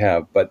we had to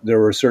have. But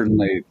there's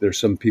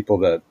some people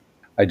that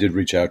I did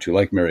reach out to,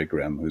 like Mary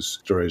Grimm, whose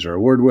stories are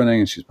award-winning,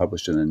 and she's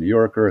published in the New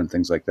Yorker and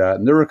things like that.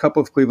 And there were a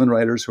couple of Cleveland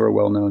writers who are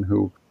well-known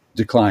who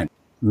declined,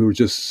 who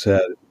just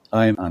said,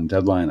 I'm on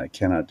deadline. I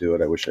cannot do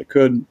it. I wish I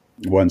could.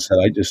 One said,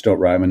 I just don't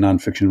write. I'm a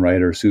nonfiction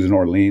writer. Susan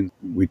Orlean,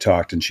 we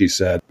talked and she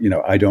said,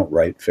 I don't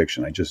write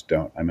fiction. I just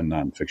don't. I'm a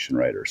nonfiction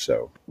writer.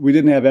 So we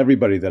didn't have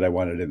everybody that I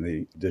wanted in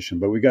the edition,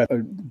 but we got a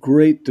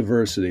great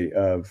diversity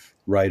of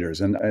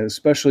writers. And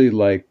especially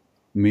like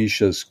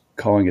Miesha's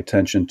calling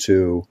attention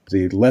to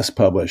the less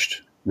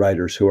published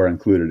writers who are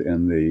included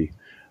in the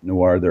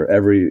Noir. They're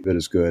every bit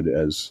as good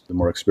as the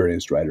more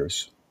experienced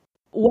writers.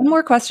 One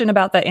more question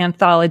about the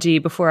anthology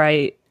before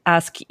I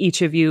ask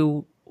each of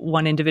you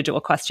one individual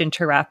question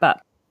to wrap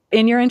up.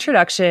 In your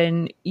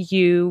introduction,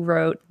 you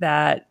wrote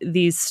that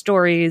these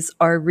stories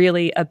are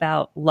really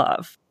about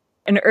love.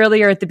 And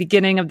earlier at the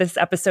beginning of this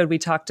episode, we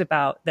talked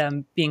about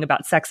them being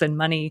about sex and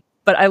money.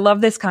 But I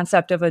love this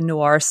concept of a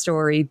noir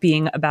story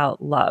being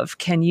about love.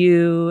 Can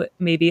you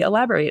maybe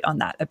elaborate on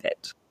that a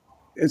bit?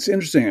 It's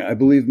interesting. I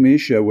believe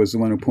Miesha was the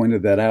one who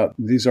pointed that out.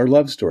 These are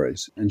love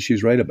stories, and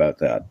she's right about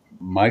that.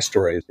 My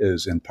story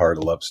is in part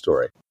a love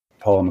story.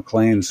 Paula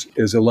McLean's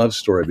is a love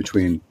story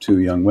between 2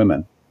 young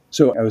women.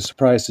 So I was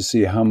surprised to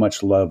see how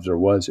much love there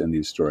was in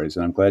these stories,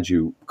 and I'm glad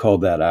you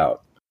called that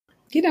out.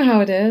 You know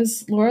how it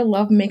is. Laura,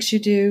 love makes you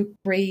do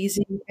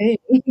crazy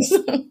things.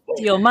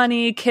 Steal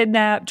money,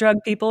 kidnap, drug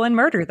people, and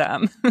murder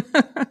them.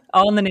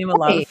 All in the name of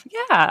Right. love.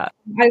 Yeah.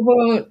 I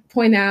won't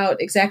point out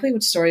exactly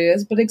which story it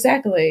is, but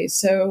exactly.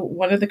 So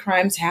one of the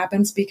crimes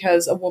happens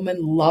because a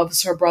woman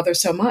loves her brother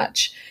so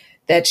much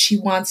that she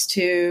wants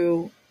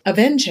to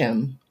avenge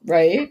him,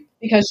 right?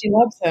 Because she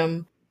loves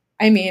him.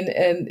 I mean,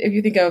 and if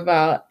you think of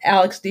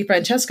Alex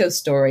DiFrancesco's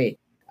story,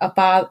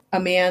 a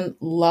man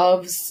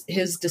loves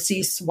his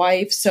deceased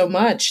wife so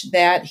much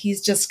that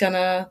he's just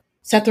gonna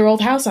set their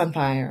old house on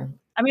fire.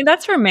 I mean,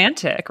 that's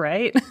romantic,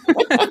 right?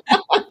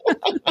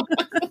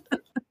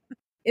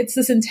 It's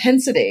this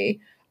intensity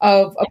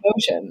of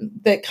emotion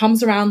that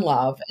comes around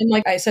love. And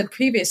like I said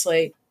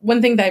previously,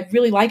 one thing that I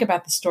really like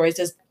about the stories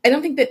is I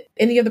don't think that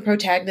any of the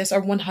protagonists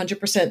are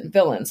 100%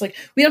 villains. Like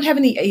we don't have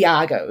any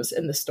Iagos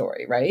in the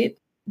story, right?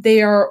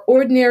 They are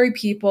ordinary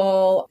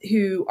people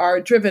who are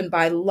driven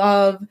by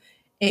love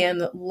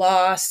and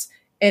loss,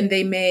 and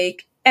they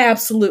make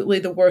absolutely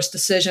the worst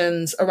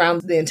decisions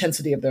around the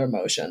intensity of their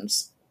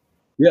emotions.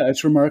 Yeah,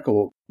 it's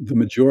remarkable. The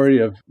majority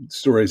of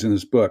stories in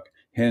this book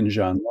hinge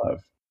on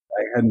love.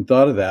 I hadn't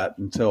thought of that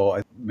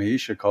until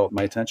Miesha called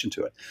my attention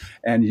to it.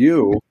 And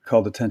you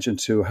called attention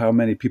to how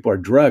many people are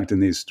drugged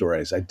in these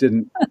stories. I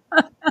didn't.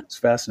 It's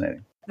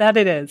fascinating. That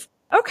it is.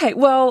 Okay.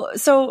 Well,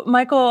 so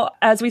Michael,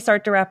 as we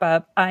start to wrap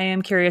up, I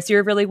am curious.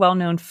 You're a really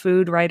well-known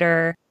food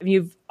writer.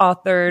 You've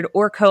authored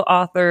or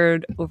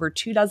co-authored over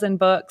 24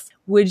 books.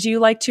 Would you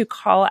like to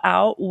call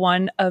out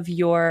one of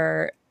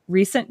your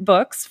recent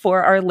books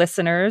for our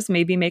listeners,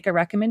 maybe make a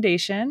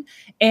recommendation?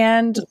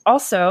 And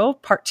also,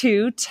 part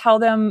two, tell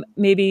them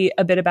maybe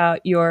a bit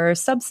about your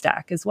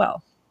Substack as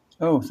well.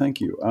 Oh, thank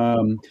you.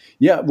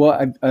 Yeah,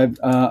 well,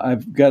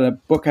 I've got a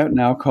book out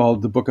now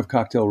called The Book of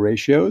Cocktail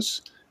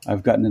Ratios.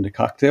 I've gotten into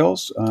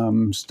cocktails.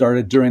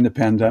 Started during the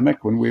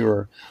pandemic when we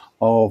were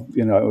all,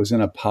 I was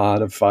in a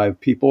pod of 5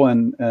 people,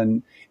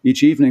 and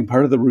each evening,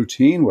 part of the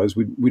routine was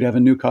we'd have a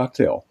new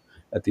cocktail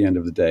at the end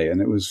of the day, and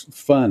it was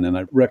fun. And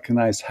I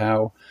recognized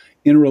how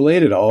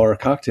interrelated all our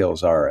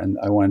cocktails are, and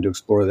I wanted to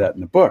explore that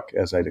in the book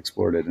as I'd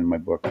explored it in my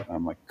book,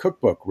 my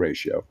cookbook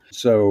ratio.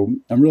 So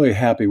I'm really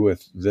happy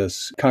with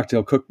this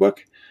cocktail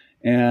cookbook,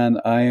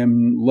 and I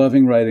am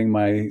loving writing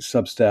my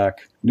Substack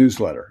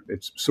newsletter.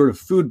 It's sort of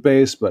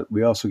food-based, but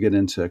we also get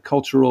into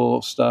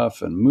cultural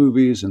stuff and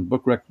movies and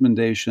book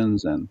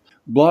recommendations, and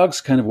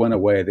blogs kind of went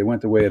away. They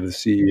went the way of the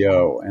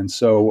CEO, and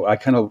so I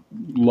kind of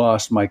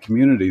lost my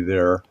community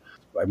there.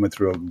 I went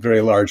through a very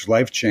large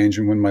life change,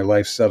 and when my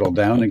life settled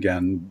down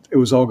again, it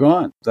was all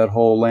gone. That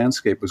whole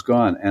landscape was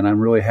gone, and I'm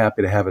really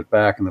happy to have it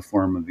back in the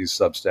form of these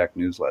Substack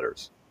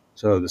newsletters.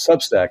 So the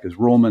Substack is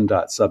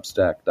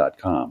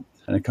ruhlman.substack.com,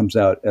 and it comes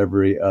out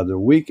every other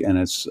week, and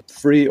it's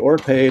free or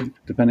paid,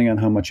 depending on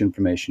how much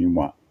information you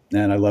want,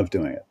 and I love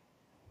doing it.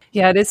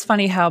 Yeah, it is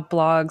funny how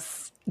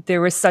blogs, there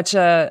was such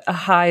a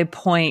high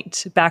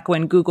point back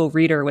when Google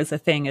Reader was a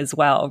thing as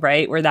well,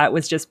 right? Where that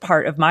was just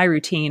part of my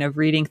routine of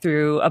reading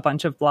through a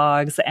bunch of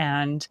blogs.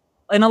 And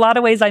in a lot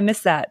of ways, I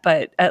miss that.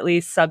 But at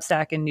least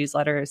Substack and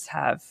newsletters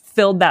have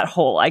filled that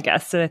hole, I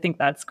guess. So I think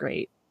that's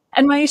great.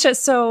 And Miesha,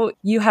 so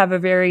you have a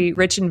very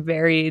rich and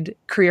varied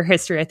career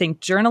history. I think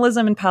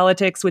journalism and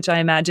politics, which I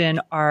imagine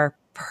are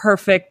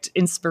perfect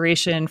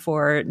inspiration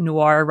for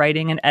noir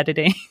writing and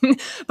editing,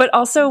 but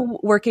also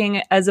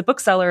working as a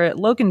bookseller at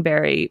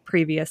Loganberry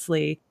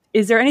previously.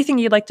 Is there anything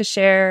you'd like to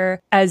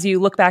share as you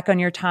look back on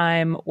your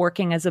time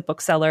working as a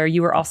bookseller?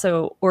 You were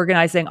also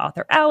organizing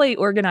Author Alley,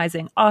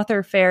 organizing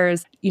author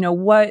fairs.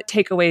 What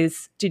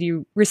takeaways did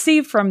you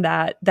receive from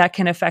that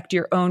can affect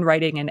your own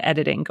writing and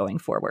editing going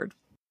forward?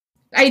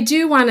 I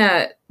do want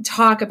to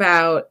talk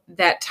about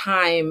that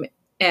time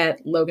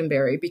at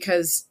Loganberry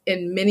because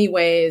in many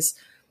ways,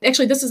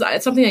 actually, this is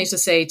something I used to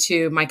say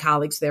to my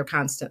colleagues there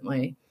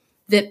constantly,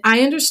 that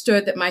I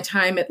understood that my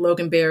time at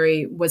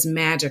Loganberry was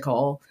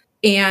magical.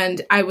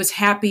 And I was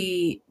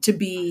happy to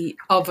be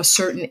of a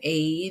certain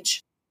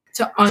age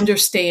to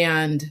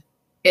understand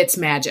its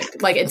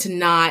magic, and to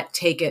not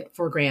take it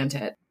for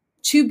granted.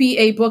 To be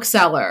a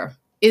bookseller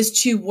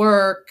is to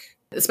work,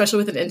 especially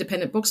with an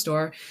independent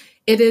bookstore,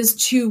 it is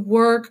to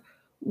work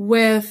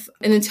with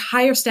an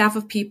entire staff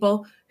of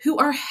people who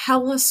are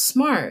hella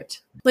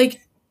smart.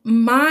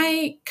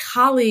 My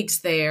colleagues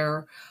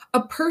there,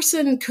 a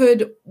person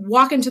could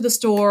walk into the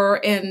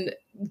store and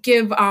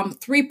give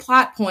 3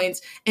 plot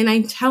points. And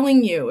I'm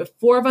telling you, if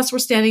 4 of us were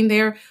standing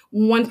there,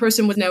 one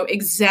person would know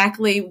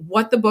exactly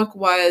what the book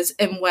was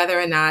and whether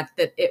or not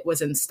that it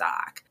was in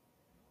stock.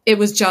 It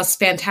was just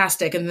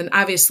fantastic. And then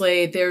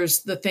obviously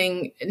there's the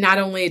thing, not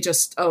only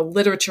just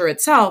literature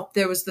itself,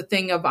 there was the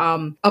thing of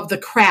the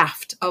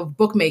craft of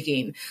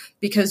bookmaking,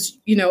 because,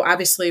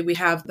 obviously we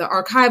have the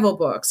archival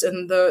books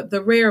and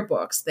the rare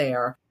books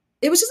there.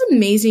 It was just an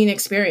amazing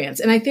experience.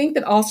 And I think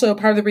that also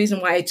part of the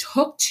reason why I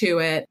took to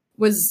it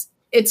was,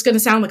 it's going to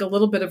sound like a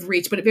little bit of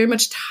reach, but it very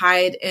much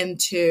tied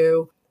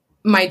into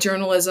my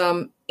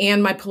journalism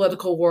and my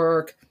political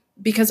work,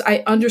 because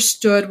I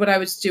understood what I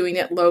was doing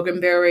at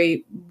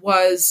Loganberry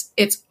was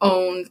its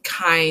own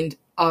kind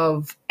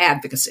of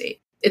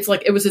advocacy. It's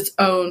like it was its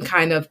own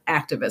kind of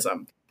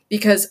activism,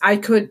 because I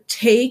could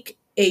take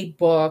a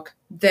book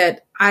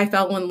that I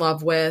fell in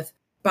love with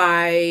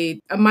by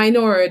a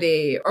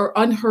minority or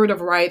unheard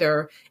of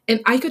writer,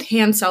 and I could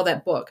hand sell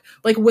that book.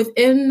 Like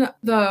within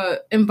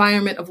the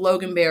environment of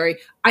Loganberry,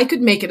 I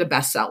could make it a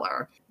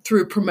bestseller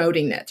through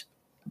promoting it,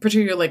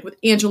 particularly like with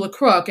Angela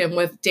Crook and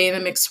with Dana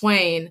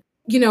McSwain.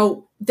 You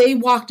know, they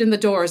walked in the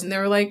doors and they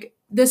were like,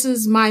 this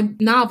is my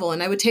novel.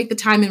 And I would take the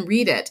time and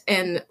read it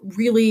and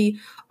really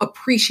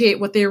appreciate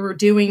what they were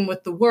doing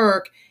with the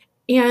work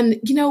and,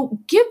 you know,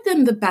 give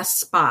them the best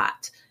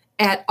spot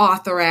at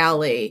Author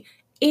Alley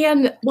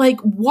and like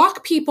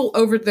walk people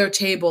over to their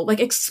table, like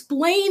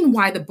explain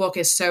why the book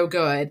is so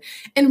good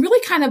and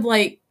really kind of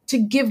like to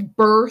give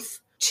birth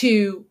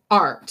to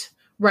art,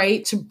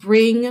 right? To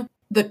bring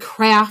the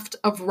craft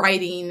of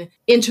writing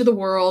into the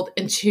world,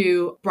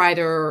 into a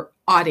brighter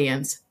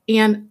audience.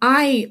 And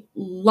I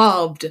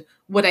loved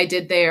what I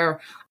did there.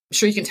 I'm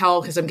sure you can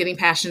tell because I'm getting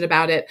passionate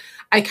about it.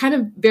 I kind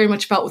of very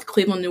much felt with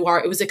Cleveland Noir,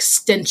 it was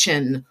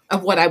extension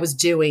of what I was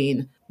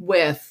doing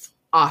with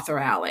Author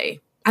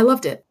Alley. I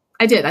loved it.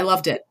 I did. I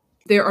loved it.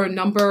 There are a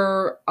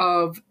number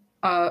of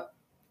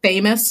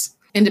famous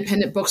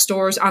independent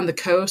bookstores on the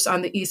coast,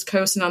 on the East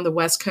Coast and on the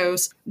West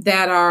Coast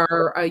that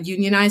are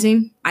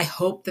unionizing. I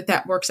hope that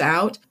that works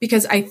out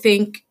because I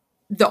think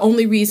the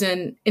only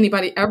reason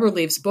anybody ever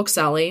leaves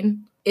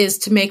bookselling is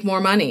to make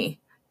more money.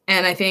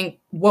 And I think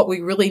what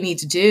we really need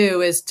to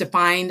do is to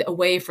find a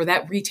way for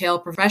that retail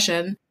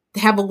profession to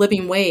have a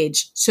living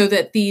wage so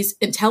that these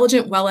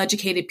intelligent,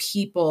 well-educated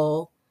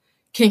people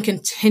can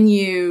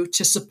continue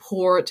to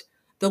support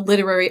the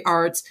literary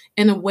arts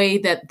in a way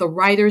that the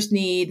writers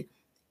need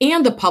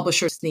and the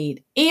publishers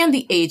need and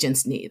the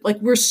agents need. Like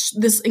we're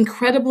this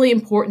incredibly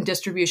important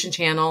distribution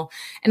channel.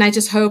 And I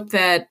just hope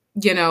that,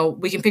 you know,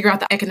 we can figure out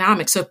the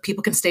economics so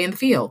people can stay in the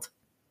field.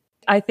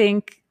 I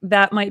think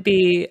that might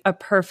be a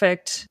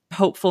perfect,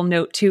 hopeful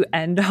note to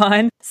end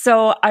on.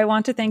 So I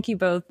want to thank you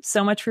both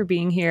so much for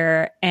being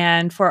here.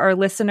 And for our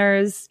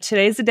listeners,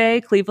 today's the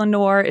day. Cleveland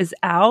Noir is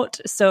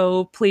out.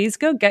 So please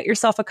go get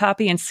yourself a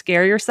copy and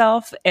scare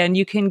yourself. And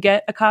you can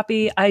get a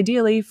copy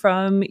ideally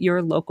from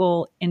your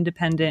local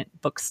independent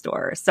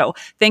bookstore. So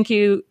thank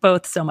you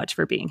both so much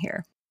for being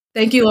here.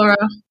 Thank you, Laura.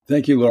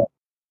 Thank you, Laura.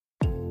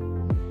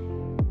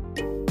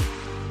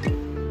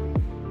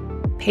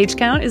 Page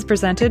Count is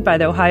presented by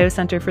the Ohio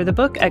Center for the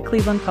Book at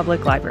Cleveland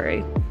Public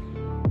Library.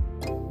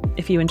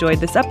 If you enjoyed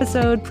this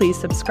episode, please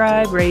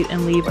subscribe, rate,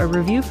 and leave a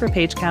review for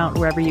Page Count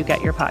wherever you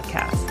get your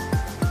podcasts.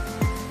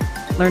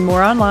 Learn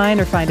more online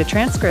or find a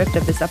transcript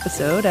of this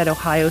episode at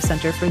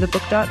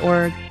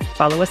ohiocenterforthebook.org.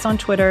 Follow us on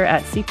Twitter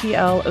at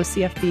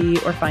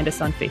CPLOCFB or find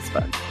us on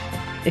Facebook.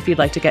 If you'd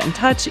like to get in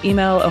touch,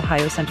 email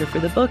Ohio Center for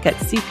the Book at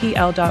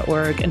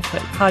cpl.org and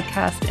put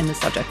podcast in the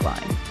subject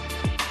line.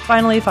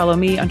 Finally, follow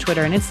me on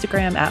Twitter and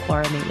Instagram at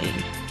Laura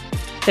Maylene.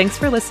 Thanks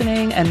for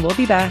listening, and we'll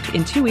be back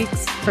in 2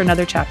 weeks for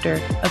another chapter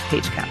of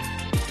Page Count.